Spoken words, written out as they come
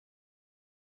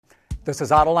This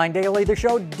is Autoline Daily, the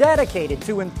show dedicated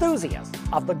to enthusiasts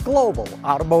of the global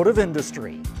automotive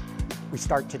industry. We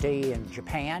start today in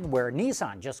Japan, where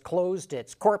Nissan just closed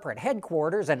its corporate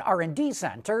headquarters and R&D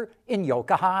center in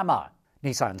Yokohama.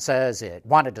 Nissan says it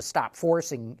wanted to stop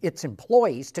forcing its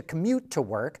employees to commute to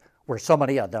work, where so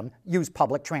many of them use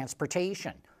public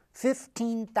transportation.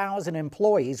 15,000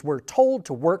 employees were told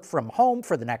to work from home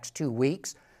for the next 2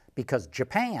 weeks because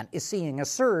Japan is seeing a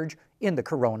surge in the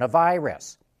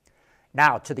coronavirus.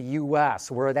 Now to the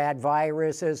U.S., where that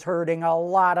virus is hurting a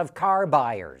lot of car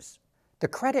buyers. The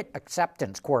Credit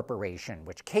Acceptance Corporation,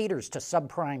 which caters to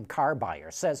subprime car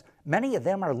buyers, says many of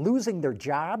them are losing their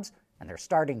jobs and they're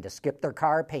starting to skip their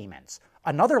car payments.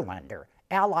 Another lender,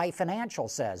 Ally Financial,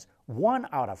 says 1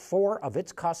 out of 4 of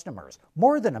its customers,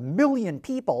 more than 1 million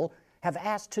people, have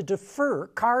asked to defer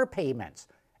car payments,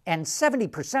 and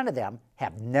 70% of them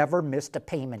have never missed a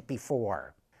payment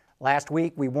before. Last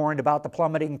week, we warned about the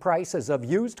plummeting prices of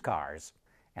used cars,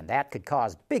 and that could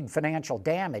cause big financial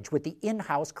damage with the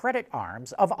in-house credit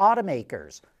arms of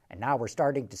automakers. And now we're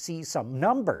starting to see some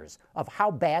numbers of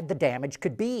how bad the damage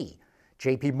could be.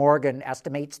 JP Morgan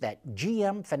estimates that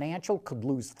GM Financial could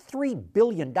lose $3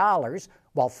 billion,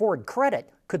 while Ford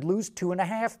Credit could lose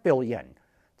 $2.5 billion.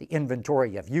 The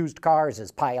inventory of used cars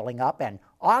is piling up, and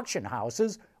auction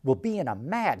houses will be in a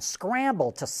mad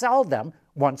scramble to sell them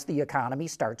once the economy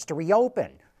starts to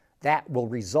reopen. That will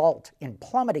result in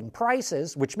plummeting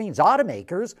prices, which means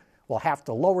automakers will have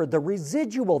to lower the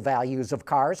residual values of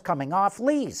cars coming off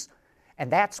lease. And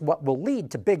that's what will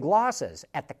lead to big losses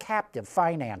at the captive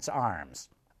finance arms.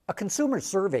 A consumer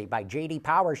survey by J.D.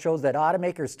 Power shows that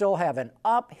automakers still have an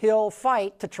uphill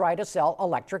fight to try to sell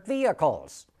electric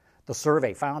vehicles. The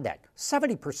survey found that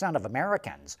 70% of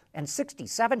Americans and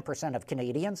 67% of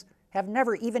Canadians have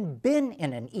never even been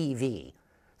in an EV.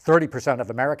 30% of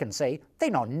Americans say they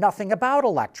know nothing about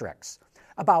electrics.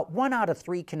 About 1 out of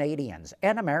 3 Canadians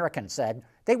and Americans said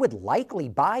they would likely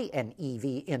buy an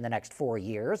EV in the next 4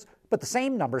 years, but the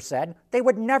same number said they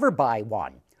would never buy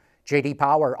one. J.D.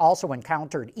 Power also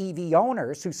encountered EV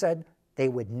owners who said they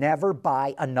would never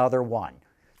buy another one.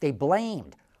 They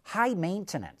blamed high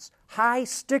maintenance, high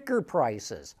sticker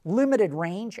prices, limited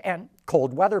range, and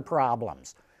cold weather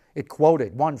problems. It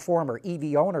quoted one former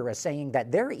EV owner as saying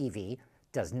that their EV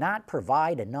does not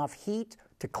provide enough heat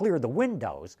to clear the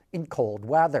windows in cold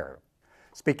weather.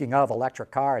 Speaking of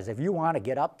electric cars, if you want to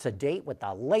get up to date with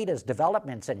the latest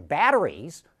developments in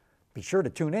batteries, be sure to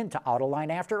tune in to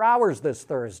Autoline After Hours this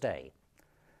Thursday.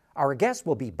 Our guest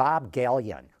will be Bob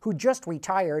Galyen, who just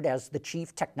retired as the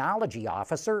Chief Technology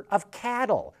Officer of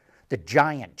CATL, the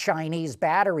giant Chinese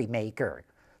battery maker.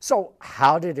 So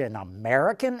how did an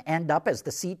American end up as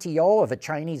the CTO of a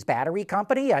Chinese battery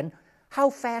company, and how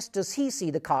fast does he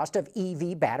see the cost of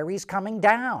EV batteries coming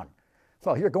down?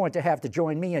 Well, you're going to have to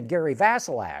join me and Gary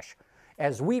Vasilash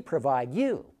as we provide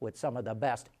you with some of the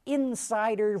best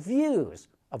insider views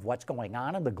of what's going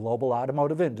on in the global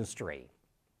automotive industry.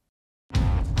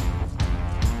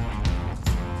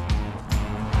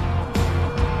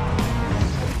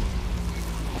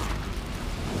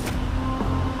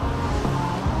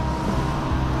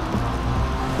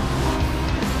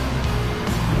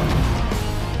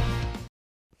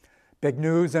 Big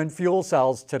news in fuel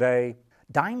cells today.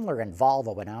 Daimler and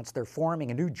Volvo announced they're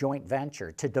forming a new joint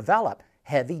venture to develop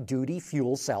heavy-duty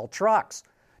fuel cell trucks.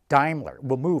 Daimler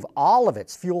will move all of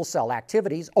its fuel cell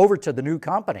activities over to the new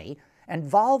company, and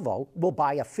Volvo will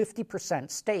buy a 50%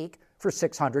 stake for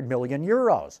 600 million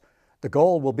euros. The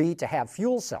goal will be to have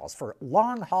fuel cells for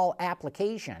long-haul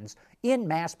applications in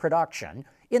mass production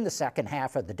in the second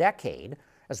half of the decade,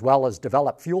 as well as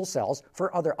develop fuel cells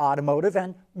for other automotive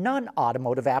and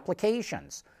non-automotive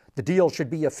applications. The deal should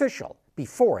be official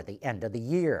before the end of the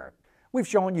year. We've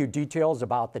shown you details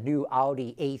about the new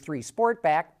Audi A3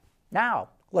 Sportback. Now,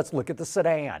 let's look at the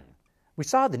sedan. We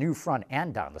saw the new front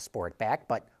end on the Sportback,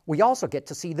 but we also get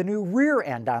to see the new rear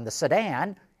end on the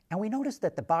sedan, and we notice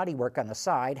that the bodywork on the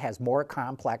side has more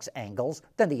complex angles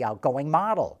than the outgoing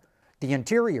model. The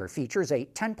interior features a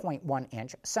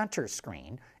 10.1-inch center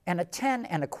screen and a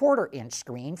 10.25-inch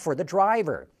screen for the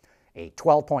driver. A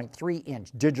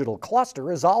 12.3-inch digital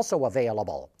cluster is also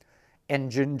available.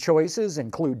 Engine choices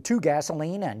include 2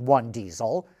 gasoline and 1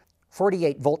 diesel.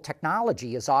 48-volt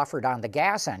technology is offered on the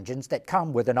gas engines that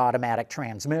come with an automatic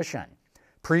transmission.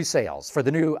 Pre-sales for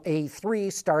the new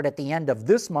A3 start at the end of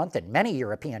this month in many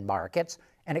European markets,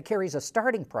 and it carries a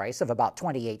starting price of about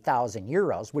 28,000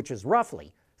 euros, which is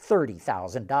roughly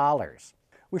 $30,000.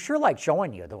 We sure like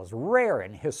showing you those rare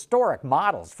and historic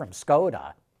models from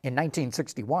Skoda. In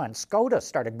 1961, Skoda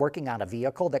started working on a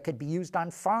vehicle that could be used on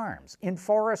farms, in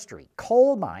forestry,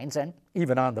 coal mines, and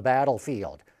even on the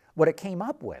battlefield. What it came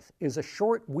up with is a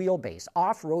short wheelbase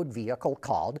off-road vehicle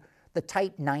called the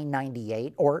Type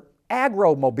 998 or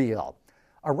Agromobile.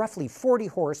 A roughly 40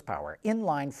 horsepower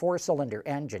inline four-cylinder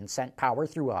engine sent power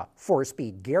through a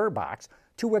four-speed gearbox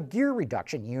to a gear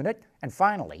reduction unit and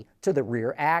finally to the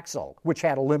rear axle, which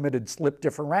had a limited slip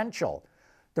differential.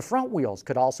 The front wheels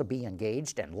could also be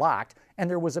engaged and locked, and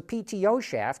there was a PTO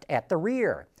shaft at the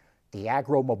rear. The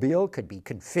Agromobile could be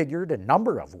configured a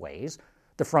number of ways.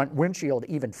 The front windshield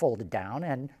even folded down,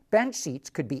 and bench seats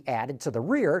could be added to the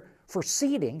rear for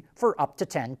seating for up to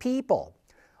 10 people.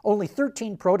 Only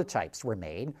 13 prototypes were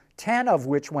made, 10 of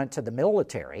which went to the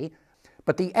military,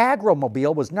 but the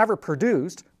Agromobile was never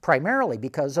produced, primarily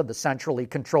because of the centrally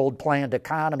controlled planned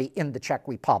economy in the Czech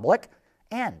Republic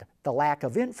and the lack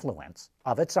of influence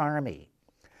of its army.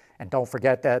 And don't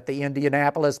forget that the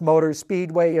Indianapolis Motor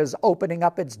Speedway is opening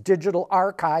up its digital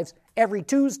archives every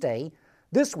Tuesday.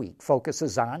 This week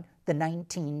focuses on the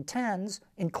 1910s,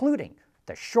 including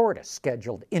the shortest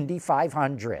scheduled Indy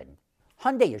 500.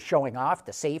 Hyundai is showing off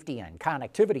the safety and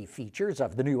connectivity features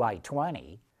of the new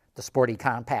i20. The sporty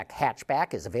compact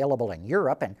hatchback is available in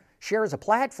Europe and shares a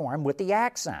platform with the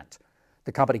Accent.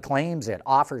 The company claims it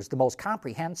offers the most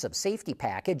comprehensive safety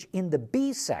package in the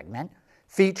B segment,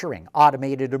 featuring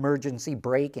automated emergency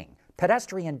braking,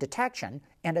 pedestrian detection,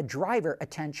 and a driver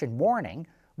attention warning,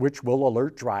 which will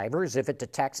alert drivers if it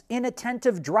detects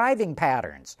inattentive driving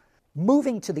patterns.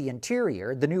 Moving to the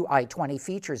interior, the new i20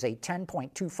 features a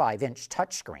 10.25-inch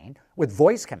touchscreen with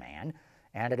voice command,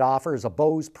 and it offers a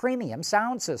Bose premium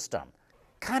sound system.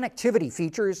 Connectivity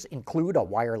features include a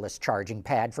wireless charging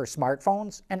pad for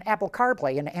smartphones, and Apple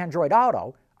CarPlay and Android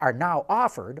Auto are now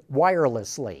offered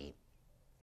wirelessly.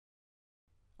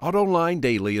 AutoLine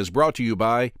Daily is brought to you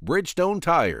by Bridgestone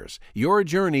Tires. Your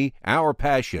journey, our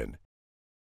passion.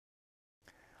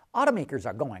 Automakers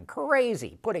are going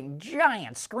crazy, putting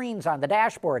giant screens on the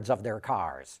dashboards of their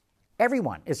cars.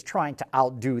 Everyone is trying to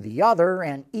outdo the other,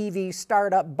 and EV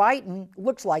startup Byton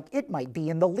looks like it might be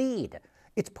in the lead.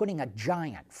 It's putting a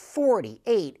giant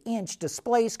 48-inch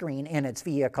display screen in its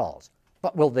vehicles.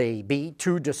 But will they be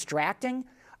too distracting?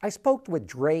 I spoke with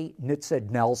Dre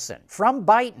Nitzed-Nelson from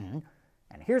Byton,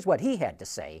 and here's what he had to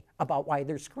say about why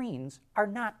their screens are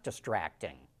not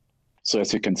distracting. So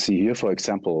as you can see here, for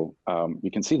example,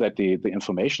 you can see that the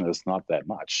information is not that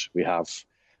much. We have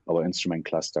our instrument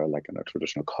cluster like in a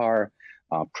traditional car,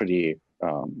 pretty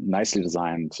nicely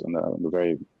designed in a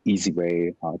very easy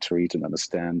way to read and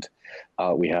understand.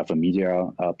 We have a media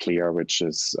player, which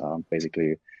is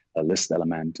basically a list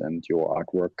element and your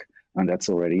artwork, and that's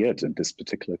already it in this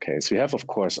particular case. We have, of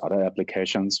course, other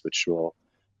applications which will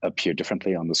appear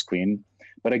differently on the screen.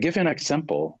 But I give you an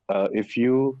example. If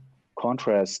you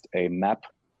contrast a map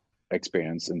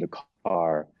experience in the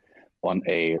car on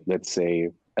a, let's say,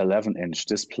 11-inch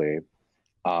display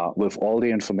with all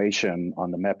the information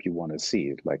on the map you want to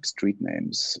see, like street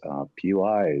names,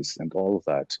 PUIs, and all of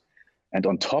that. And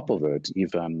on top of it,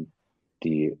 even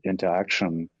the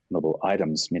interactionable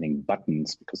items, meaning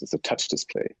buttons, because it's a touch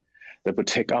display, that would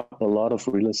take up a lot of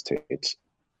real estate.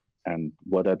 And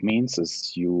what that means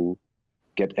is you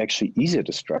get actually easier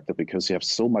distracted because you have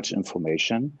so much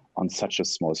information on such a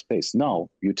small space. Now,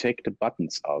 you take the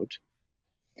buttons out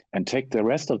and take the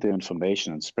rest of the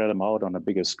information and spread them out on a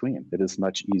bigger screen. It is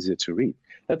much easier to read.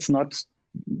 That's not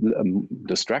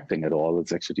distracting at all.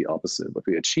 It's actually the opposite. What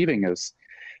we're achieving is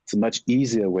it's a much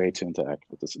easier way to interact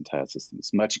with this entire system.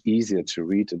 It's much easier to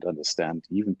read and understand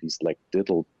even these like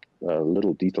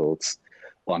little details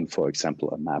on, for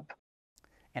example, a map.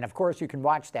 And of course, you can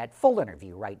watch that full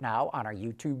interview right now on our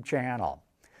YouTube channel.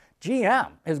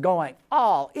 GM is going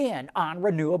all in on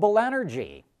renewable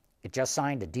energy. It just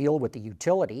signed a deal with the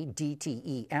utility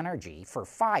DTE Energy for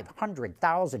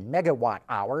 500,000 megawatt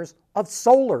hours of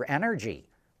solar energy.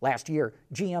 Last year,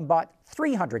 GM bought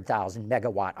 300,000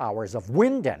 megawatt hours of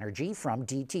wind energy from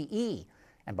DTE.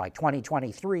 And by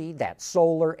 2023, that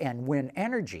solar and wind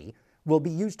energy will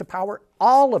be used to power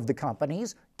all of the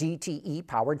company's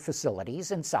DTE-powered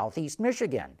facilities in Southeast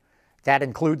Michigan. That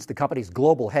includes the company's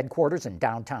global headquarters in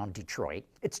downtown Detroit,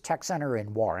 its tech center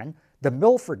in Warren, the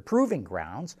Milford Proving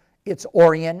Grounds, its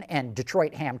Orion and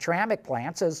Detroit Hamtramck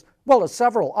plants, as well as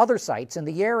several other sites in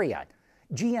the area.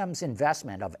 GM's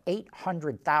investment of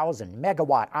 800,000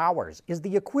 megawatt hours is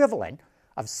the equivalent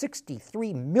of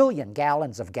 63 million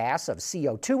gallons of gas of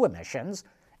CO2 emissions,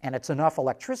 and it's enough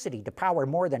electricity to power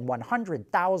more than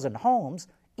 100,000 homes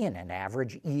in an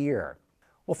average year.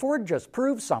 Well, Ford just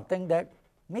proved something that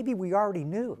maybe we already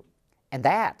knew. And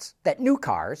that's that new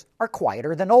cars are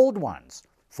quieter than old ones.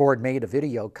 Ford made a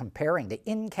video comparing the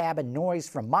in-cabin noise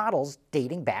from models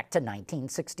dating back to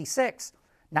 1966.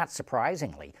 Not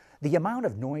surprisingly, the amount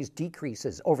of noise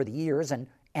decreases over the years and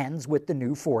ends with the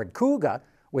new Ford Kuga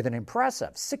with an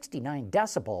impressive 69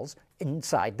 decibels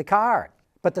inside the car.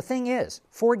 But the thing is,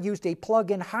 Ford used a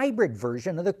plug-in hybrid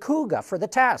version of the Kuga for the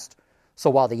test. So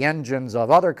while the engines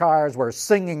of other cars were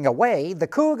singing away, the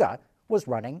Kuga was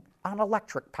running on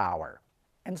electric power.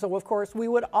 And so, of course, we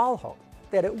would all hope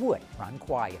that it would run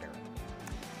quieter.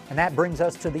 And that brings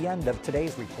us to the end of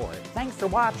today's report. Thanks for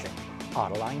watching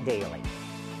Autoline Daily.